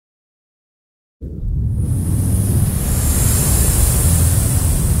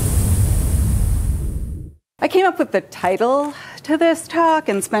came up with the title to this talk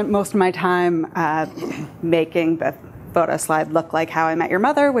and spent most of my time making the photo slide look like How I Met Your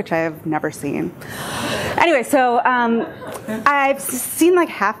Mother, which I have never seen. Anyway, so I've seen like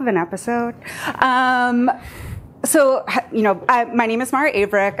half of an episode. My name is Mara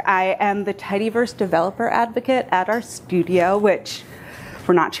Averick. I am the Tidyverse developer advocate at RStudio, which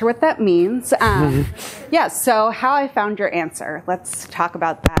we're not sure what that means. Yeah, so how I found your answer. Let's talk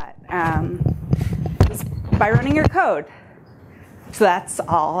about that. By running your code. So that's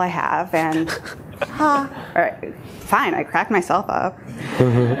all I have. And all right, fine, I cracked myself up.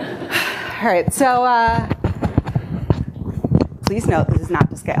 All right, so please note this is not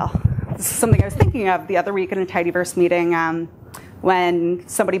to scale. This is something I was thinking of the other week in a Tidyverse meeting when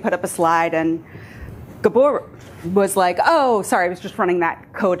somebody put up a slide and Gabor was like, oh, sorry, I was just running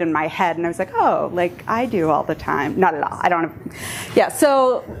that code in my head. And I was like, oh, like I do all the time. Not at all. I don't have. Yeah,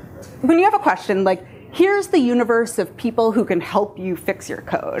 so when you have a question, like, here's the universe of people who can help you fix your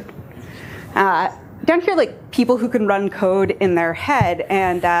code. Down here, like, people who can run code in their head.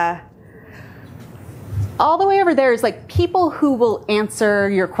 And all the way over there is, like, people who will answer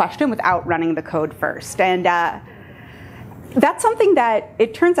your question without running the code first. And that's something that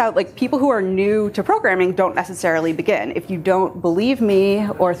it turns out like people who are new to programming don't necessarily begin. If you don't believe me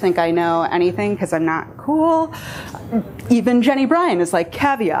or think I know anything because I'm not cool, even Jenny Bryan is like,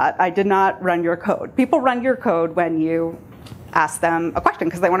 caveat, I did not run your code. People run your code when you ask them a question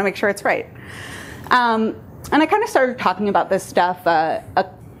because they want to make sure it's right. And I kind of started talking about this stuff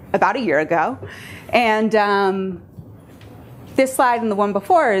about a year ago. And this slide and the one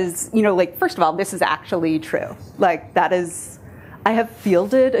before is, like, first of all, this is actually true. Like, that is, I have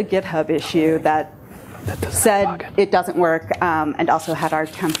fielded a GitHub issue that said it doesn't work and also had our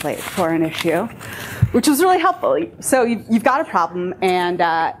template for an issue, which was really helpful. So you've got a problem and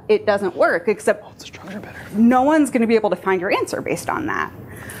it doesn't work, except no one's going to be able to find your answer based on that.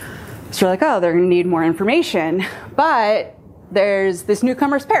 So you're like, oh, they're going to need more information. But there's this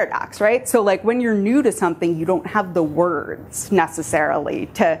newcomer's paradox, right? So like when you're new to something, you don't have the words necessarily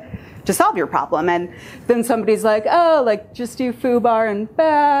to solve your problem. And then somebody's like, oh, like just do foobar and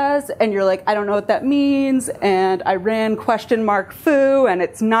baz. And you're like, I don't know what that means. And I ran ? Foo, and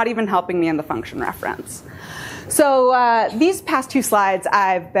it's not even helping me in the function reference. So these past two slides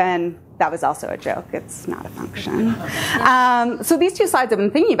that was also a joke. It's not a function. So these two slides I've been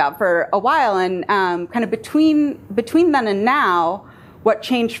thinking about for a while, and kind of between then and now, what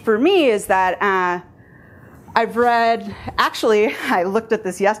changed for me is that I've read, actually, I looked at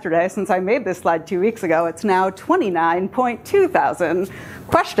this yesterday since I made this slide 2 weeks ago. It's now 29.2 thousand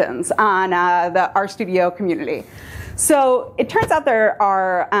questions on the RStudio community. So it turns out there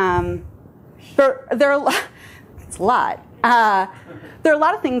are it's a lot. There are a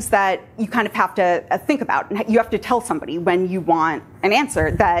lot of things that you kind of have to think about. You have to tell somebody when you want an answer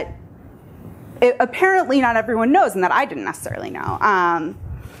that apparently not everyone knows and that I didn't necessarily know.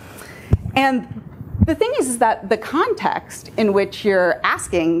 And the thing is that the context in which you're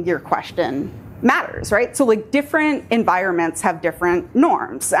asking your question matters, right? So like different environments have different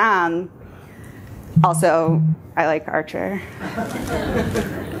norms. Also, I like Archer.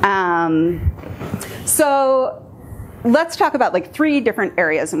 So let's talk about like 3 different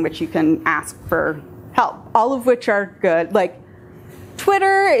areas in which you can ask for help, all of which are good. Like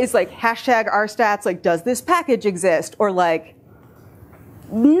Twitter is like #rstats, like does this package exist? Or like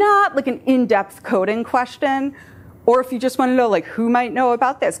not like an in-depth coding question. Or if you just want to know like who might know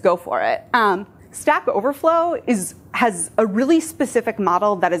about this, go for it. Stack Overflow has a really specific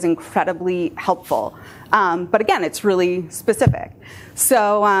model that is incredibly helpful. But again, it's really specific.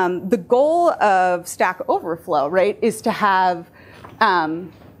 So the goal of Stack Overflow, right, is to have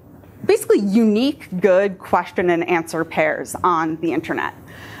basically unique, good question and answer pairs on the internet.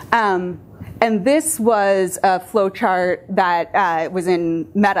 And this was a flowchart that was in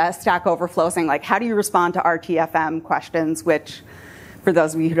Meta Stack Overflow saying, like, how do you respond to RTFM questions, which, for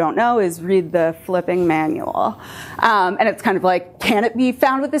those of you who don't know, is read the flipping manual. And it's kind of like, can it be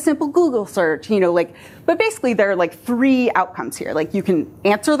found with a simple Google search? But basically there are like 3 outcomes here. Like you can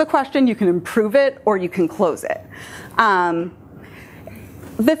answer the question, you can improve it, or you can close it.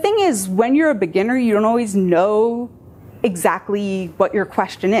 The thing is, when you're a beginner, you don't always know exactly what your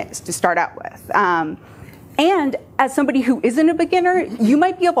question is to start out with. And as somebody who isn't a beginner, you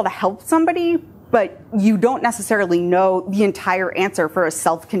might be able to help somebody, but you don't necessarily know the entire answer for a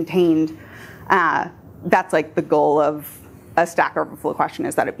self-contained, that's like the goal of a Stack Overflow question,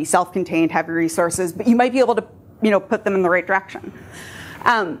 is that it be self-contained, have your resources, but you might be able to put them in the right direction.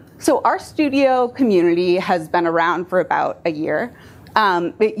 So our RStudio community has been around for about a year.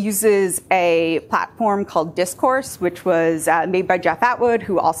 It uses a platform called Discourse, which was made by Jeff Atwood,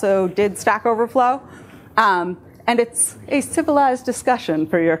 who also did Stack Overflow. And it's a civilized discussion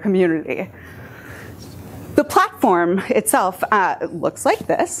for your community. The platform itself looks like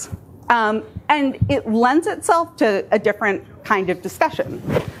this. And it lends itself to a different kind of discussion.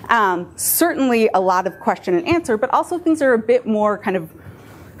 Certainly a lot of question and answer, but also things are a bit more kind of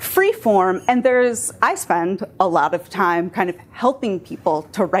free form. And I spend a lot of time kind of helping people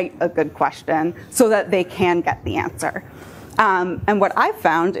to write a good question so that they can get the answer. And what I've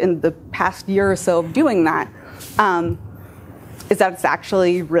found in the past year or so of doing that is that it's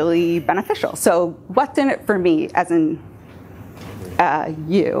actually really beneficial. So what's in it for me, as in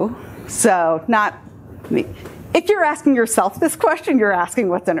you? So not me. If you're asking yourself this question, you're asking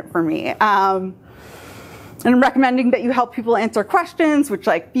what's in it for me. And I'm recommending that you help people answer questions, which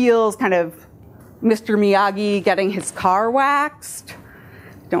like feels kind of Mr. Miyagi getting his car waxed.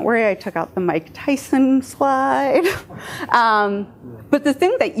 Don't worry, I took out the Mike Tyson slide. But the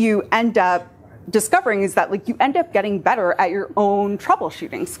thing that you end up discovering is that like you end up getting better at your own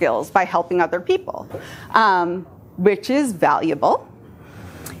troubleshooting skills by helping other people, which is valuable.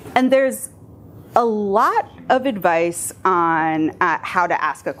 And there's a lot of advice on how to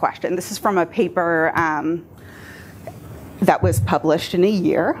ask a question. This is from a paper that was published in a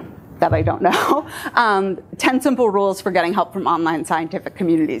year that I don't know. 10 simple rules for getting help from online scientific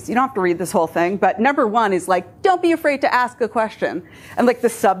communities. You don't have to read this whole thing, but number 1 is like, don't be afraid to ask a question. And like the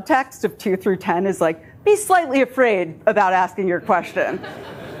subtext of 2 through 10 is like, be slightly afraid about asking your question.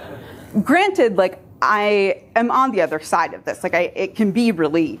 Granted, like I am on the other side of this. Like it can be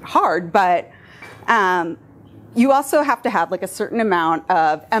really hard, but you also have to have like a certain amount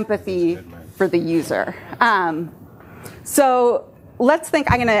of empathy for the user. So let's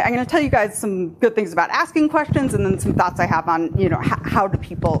think. I'm gonna tell you guys some good things about asking questions, and then some thoughts I have on how do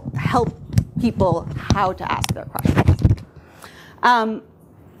people help people how to ask their questions.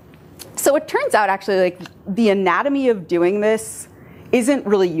 So it turns out actually like the anatomy of doing this isn't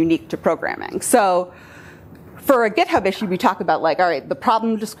really unique to programming. So for a GitHub issue, we talk about like, all right, the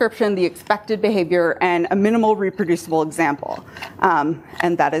problem description, the expected behavior, and a minimal reproducible example.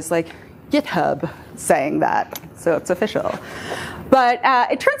 And that is like GitHub saying that, so it's official. But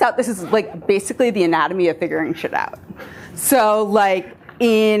it turns out this is like basically the anatomy of figuring shit out. So like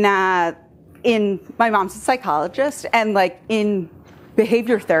in my mom's a psychologist, and like in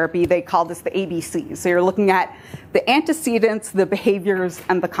behavior therapy, they call this the ABCs. So you're looking at the antecedents, the behaviors,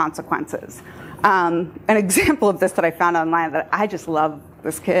 and the consequences. An example of this that I found online that I just love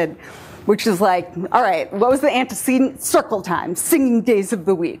this kid, which is like, all right, what was the antecedent? Circle time, singing days of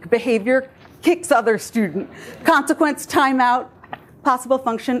the week. Behavior, kicks other student. Consequence, timeout. Possible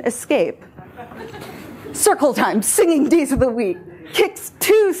function, escape. Circle time, singing days of the week. Kicks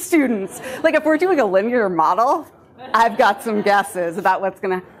 2 students. Like if we're doing a linear model, I've got some guesses about what's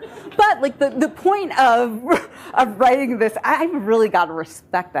gonna, but like the point of writing this, I've really got to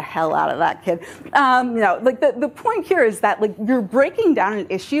respect the hell out of that kid. Like the point here is that like you're breaking down an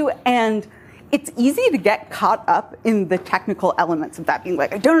issue, and it's easy to get caught up in the technical elements of that, being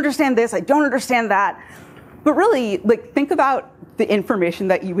like, I don't understand this, I don't understand that. But really, like think about the information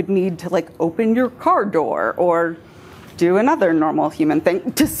that you would need to like open your car door or do another normal human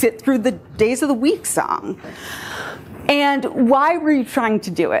thing, to sit through the days of the week song. And why were you trying to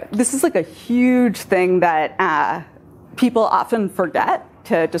do it? This is like a huge thing that people often forget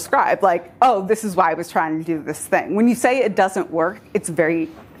to describe. Like, oh, this is why I was trying to do this thing. When you say it doesn't work, it's very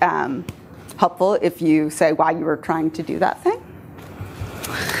helpful if you say why you were trying to do that thing.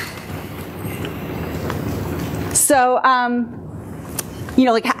 So,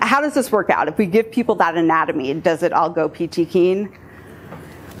 like how does this work out? If we give people that anatomy, does it all go peachy keen?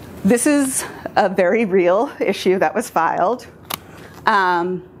 This is a very real issue that was filed.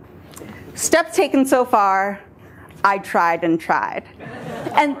 Steps taken so far, I tried and tried.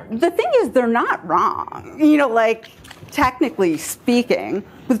 And the thing is, they're not wrong, like technically speaking,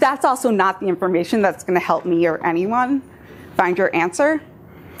 but that's also not the information that's going to help me or anyone find your answer.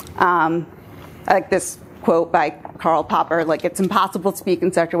 I like this quote by Karl Popper, like, it's impossible to speak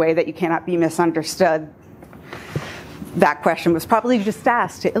in such a way that you cannot be misunderstood. That question was probably just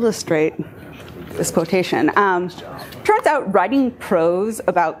asked to illustrate this quotation. Turns out writing prose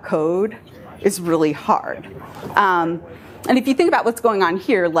about code is really hard. And if you think about what's going on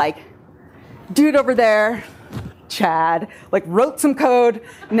here, like, dude over there Chad, like wrote some code.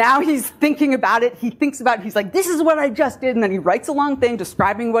 Now he's thinking about it. He thinks about it. He's like, this is what I just did. And then he writes a long thing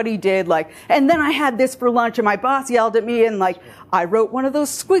describing what he did. Like, and then I had this for lunch and my boss yelled at me and like, I wrote one of those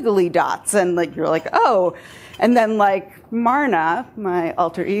squiggly dots. And like, you're like, oh. And then like Marna, my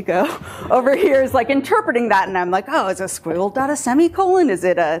alter ego over here is like interpreting that. And I'm like, oh, is a squiggle dot a semicolon? Is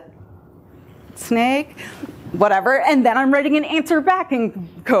it a snake? Whatever. And then I'm writing an answer back in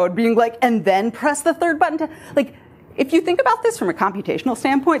code being like, and then press the third button to, like, if you think about this from a computational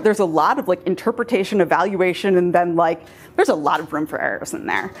standpoint, there's a lot of like interpretation, evaluation, and then like, there's a lot of room for errors in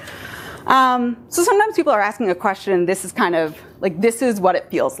there. So sometimes people are asking a question, this is kind of like, this is what it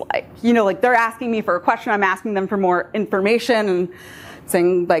feels like. You know, like they're asking me for a question, I'm asking them for more information and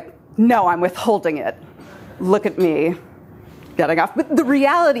saying like, no, I'm withholding it. Look at me getting off. But the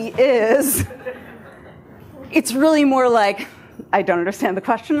reality is, it's really more like, I don't understand the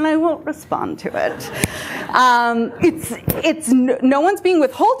question and I won't respond to it. No one's being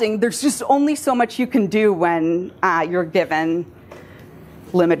withholding. There's just only so much you can do when you're given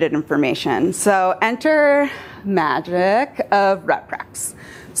limited information. So enter magic of RepRex.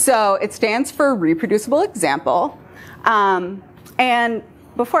 So it stands for reproducible example. And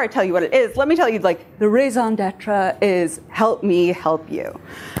before I tell you what it is, let me tell you, like, the raison d'etre is help me help you.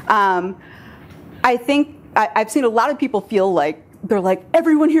 I think I've seen a lot of people feel like they're like,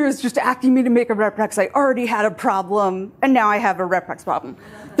 everyone here is just asking me to make a RepRex. I already had a problem, and now I have a RepRex problem.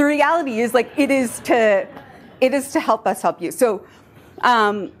 The reality is, like, it is to help us help you. So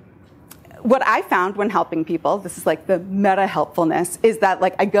what I found when helping people, this is like the meta helpfulness, is that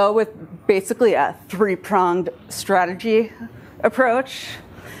like I go with basically a three-pronged strategy approach.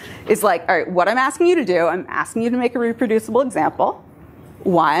 Is like, all right, what I'm asking you to do, I'm asking you to make a reproducible example,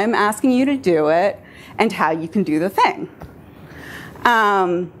 why I'm asking you to do it, and how you can do the thing.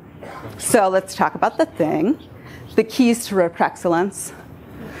 So let's talk about the thing. The keys to RepRexcellence.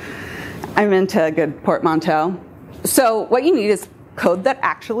 I'm into a good portmanteau. So what you need is code that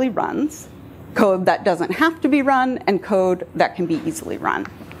actually runs, code that doesn't have to be run, and code that can be easily run.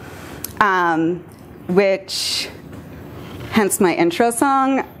 Which, hence my intro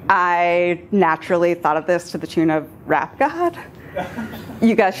song, I naturally thought of this to the tune of Rap God.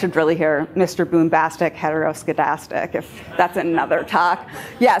 You guys should really hear Mr. Boombastic, Heteroscedastic, if that's another talk.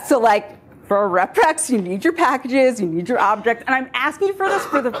 Yeah, so like for a RepRex, you need your packages, you need your objects, and I'm asking you for this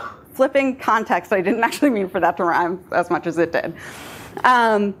for the flipping context. I didn't actually mean for that to rhyme as much as it did.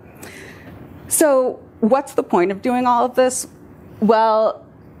 So what's the point of doing all of this? Well,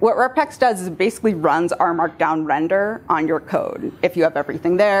 what RepRex does is it basically runs our markdown render on your code if you have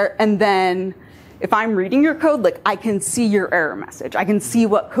everything there, and then if I'm reading your code, like I can see your error message. I can see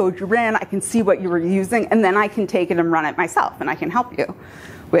what code you ran. I can see what you were using. And then I can take it and run it myself. And I can help you,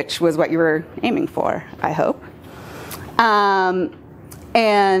 which was what you were aiming for, I hope. And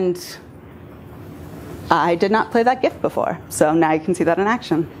I did not play that GIF before. So now you can see that in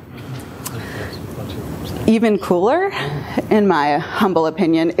action. Even cooler, in my humble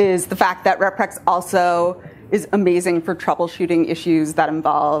opinion, is the fact that RepRex also is amazing for troubleshooting issues that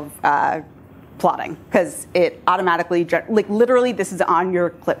involve plotting, because it automatically, like literally this is on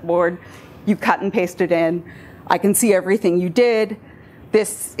your clipboard, you cut and paste it in, I can see everything you did.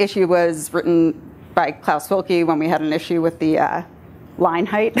 This issue was written by Klaus Wilke when we had an issue with the line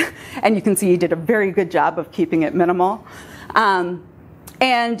height, and you can see he did a very good job of keeping it minimal.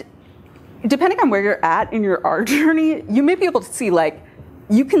 And depending on where you're at in your R journey, you may be able to see, like,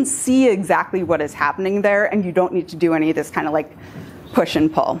 you can see exactly what is happening there, and you don't need to do any of this kind of like push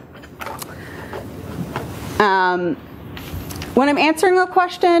and pull. When I'm answering a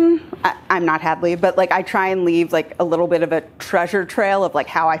question, I'm not Hadley, but like I try and leave like a little bit of a treasure trail of like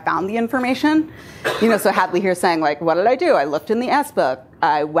how I found the information. You know, so Hadley here saying like, what did I do? I looked in the S book.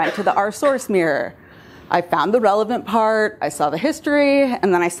 I went to the R source mirror. I found the relevant part. I saw the history,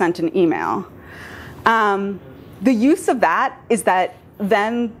 and then I sent an email. The use of that is that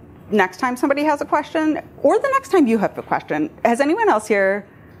then next time somebody has a question, or the next time you have a question, has anyone else here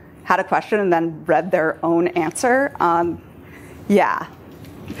had a question and then read their own answer? Yeah.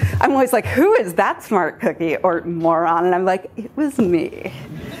 I'm always like, who is that smart cookie or moron? And I'm like, it was me.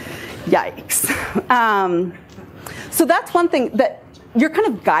 Yikes. So that's one thing that you're kind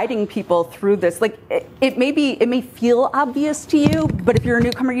of guiding people through this. Like it may feel obvious to you, but if you're a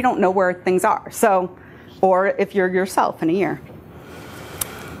newcomer, you don't know where things are. So, or if you're yourself in a year.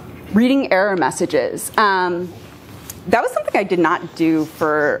 Reading error messages. That was something I did not do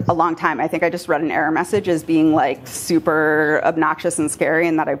for a long time. I think I just read an error message as being like super obnoxious and scary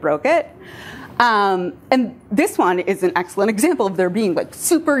and that I broke it. And this one is an excellent example of there being like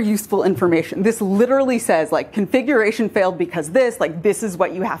super useful information. This literally says like configuration failed because this is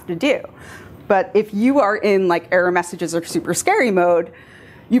what you have to do. But if you are in like error messages or super scary mode,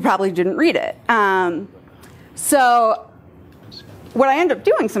 you probably didn't read it. So what I end up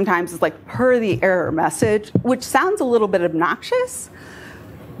doing sometimes is like per the error message, which sounds a little bit obnoxious,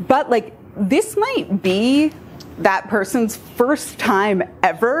 but like this might be that person's first time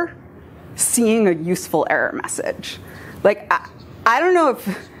ever seeing a useful error message. Like I don't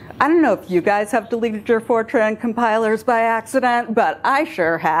know if you guys have deleted your Fortran compilers by accident, but I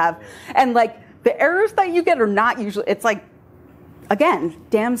sure have. And like the errors that you get are not usually, it's like, again,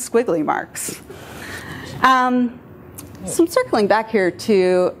 damn squiggly marks. So I'm circling back here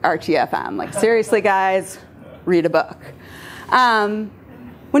to RTFM. Like seriously guys, read a book.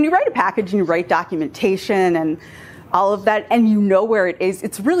 When you write a package and you write documentation and all of that, and you know where it is,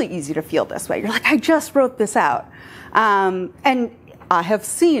 it's really easy to feel this way. You're like, I just wrote this out. And I have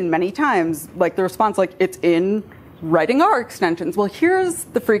seen many times, like the response, like, it's in writing R extensions. Well, here's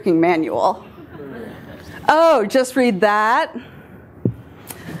the freaking manual. Oh, just read that.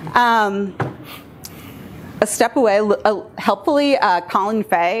 A step away, helpfully, Colin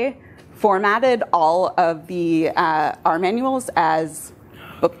Fay formatted all of the R manuals as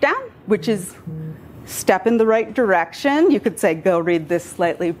book down, which is step in the right direction. You could say, go read this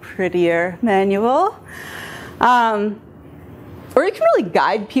slightly prettier manual. Or you can really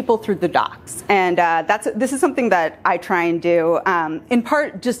guide people through the docs. And this is something that I try and do, in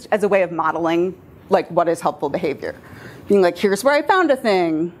part just as a way of modeling like what is helpful behavior. Being like, here's where I found a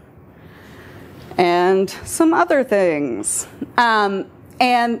thing. And some other things.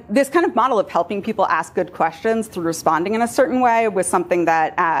 And this kind of model of helping people ask good questions through responding in a certain way was something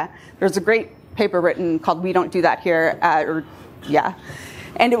that there's a great paper written called We Don't Do That Here,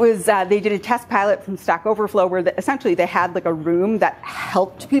 and it was, they did a test pilot from Stack Overflow where essentially they had like a room that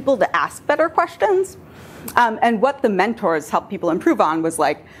helped people to ask better questions. And what the mentors helped people improve on was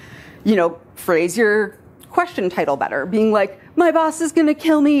like, phrase your question title better. Being like, my boss is gonna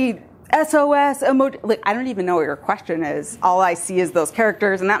kill me, SOS, emoji. Like, I don't even know what your question is. All I see is those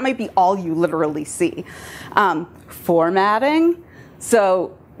characters, and that might be all you literally see. Formatting.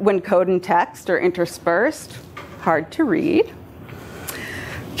 So when code and text are interspersed, hard to read.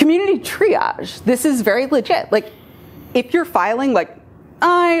 Community triage. This is very legit. Like, if you're filing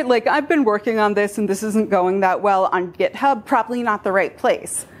I've been working on this and this isn't going that well on GitHub, probably not the right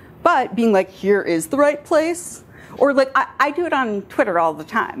place. But being like, here is the right place. Or like, I do it on Twitter all the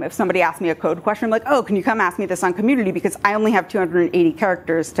time. If somebody asks me a code question, I'm like, oh, can you come ask me this on community? Because I only have 280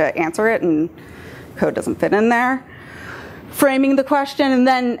 characters to answer it and code doesn't fit in there. Framing the question, and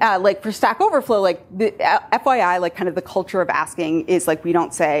then like for Stack Overflow, like the FYI, like kind of the culture of asking is like we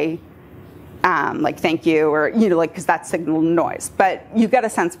don't say like thank you or because that's signal noise, but you get a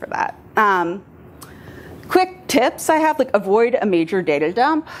sense for that. Quick tips I have, like avoid a major data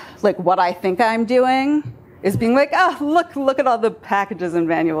dump. Like what I think I'm doing is being like, oh look at all the packages and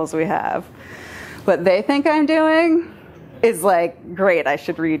manuals we have. What they think I'm doing is like great, I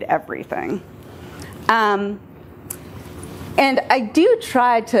should read everything. And I do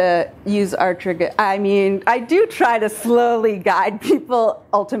try to use I do try to slowly guide people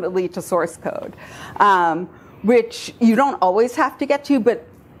ultimately to source code, which you don't always have to get to, but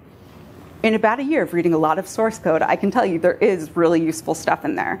in about a year of reading a lot of source code, I can tell you there is really useful stuff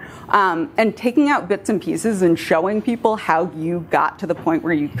in there. And taking out bits and pieces and showing people how you got to the point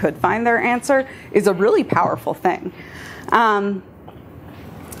where you could find their answer is a really powerful thing.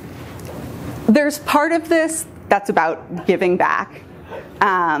 There's part of this that's about giving back.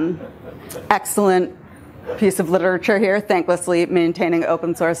 Excellent piece of literature here, thanklessly maintaining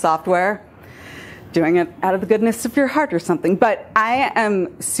open source software. Doing it out of the goodness of your heart or something. But I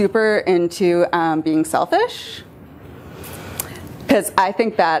am super into being selfish, because I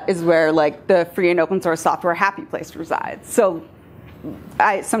think that is where like the free and open source software happy place resides. So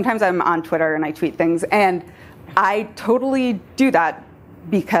sometimes I'm on Twitter and I tweet things, and I totally do that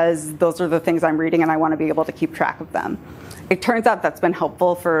because those are the things I'm reading and I want to be able to keep track of them. It turns out that's been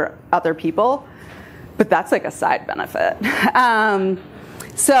helpful for other people, but that's like a side benefit.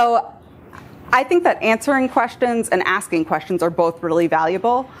 So I think that answering questions and asking questions are both really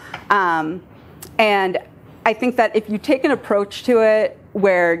valuable. And I think that if you take an approach to it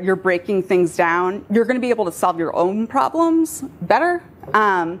where you're breaking things down, you're going to be able to solve your own problems better.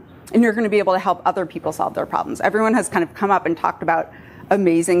 And you're going to be able to help other people solve their problems. Everyone has kind of come up and talked about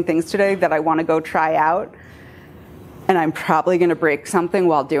amazing things today that I want to go try out. And I'm probably going to break something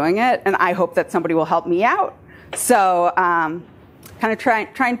while doing it. And I hope that somebody will help me out. So kind of try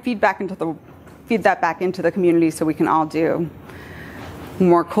and feed back into the feed that back into the community so we can all do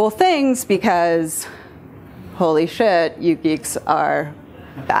more cool things, because holy shit, you geeks are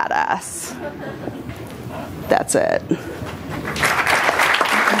badass. That's it.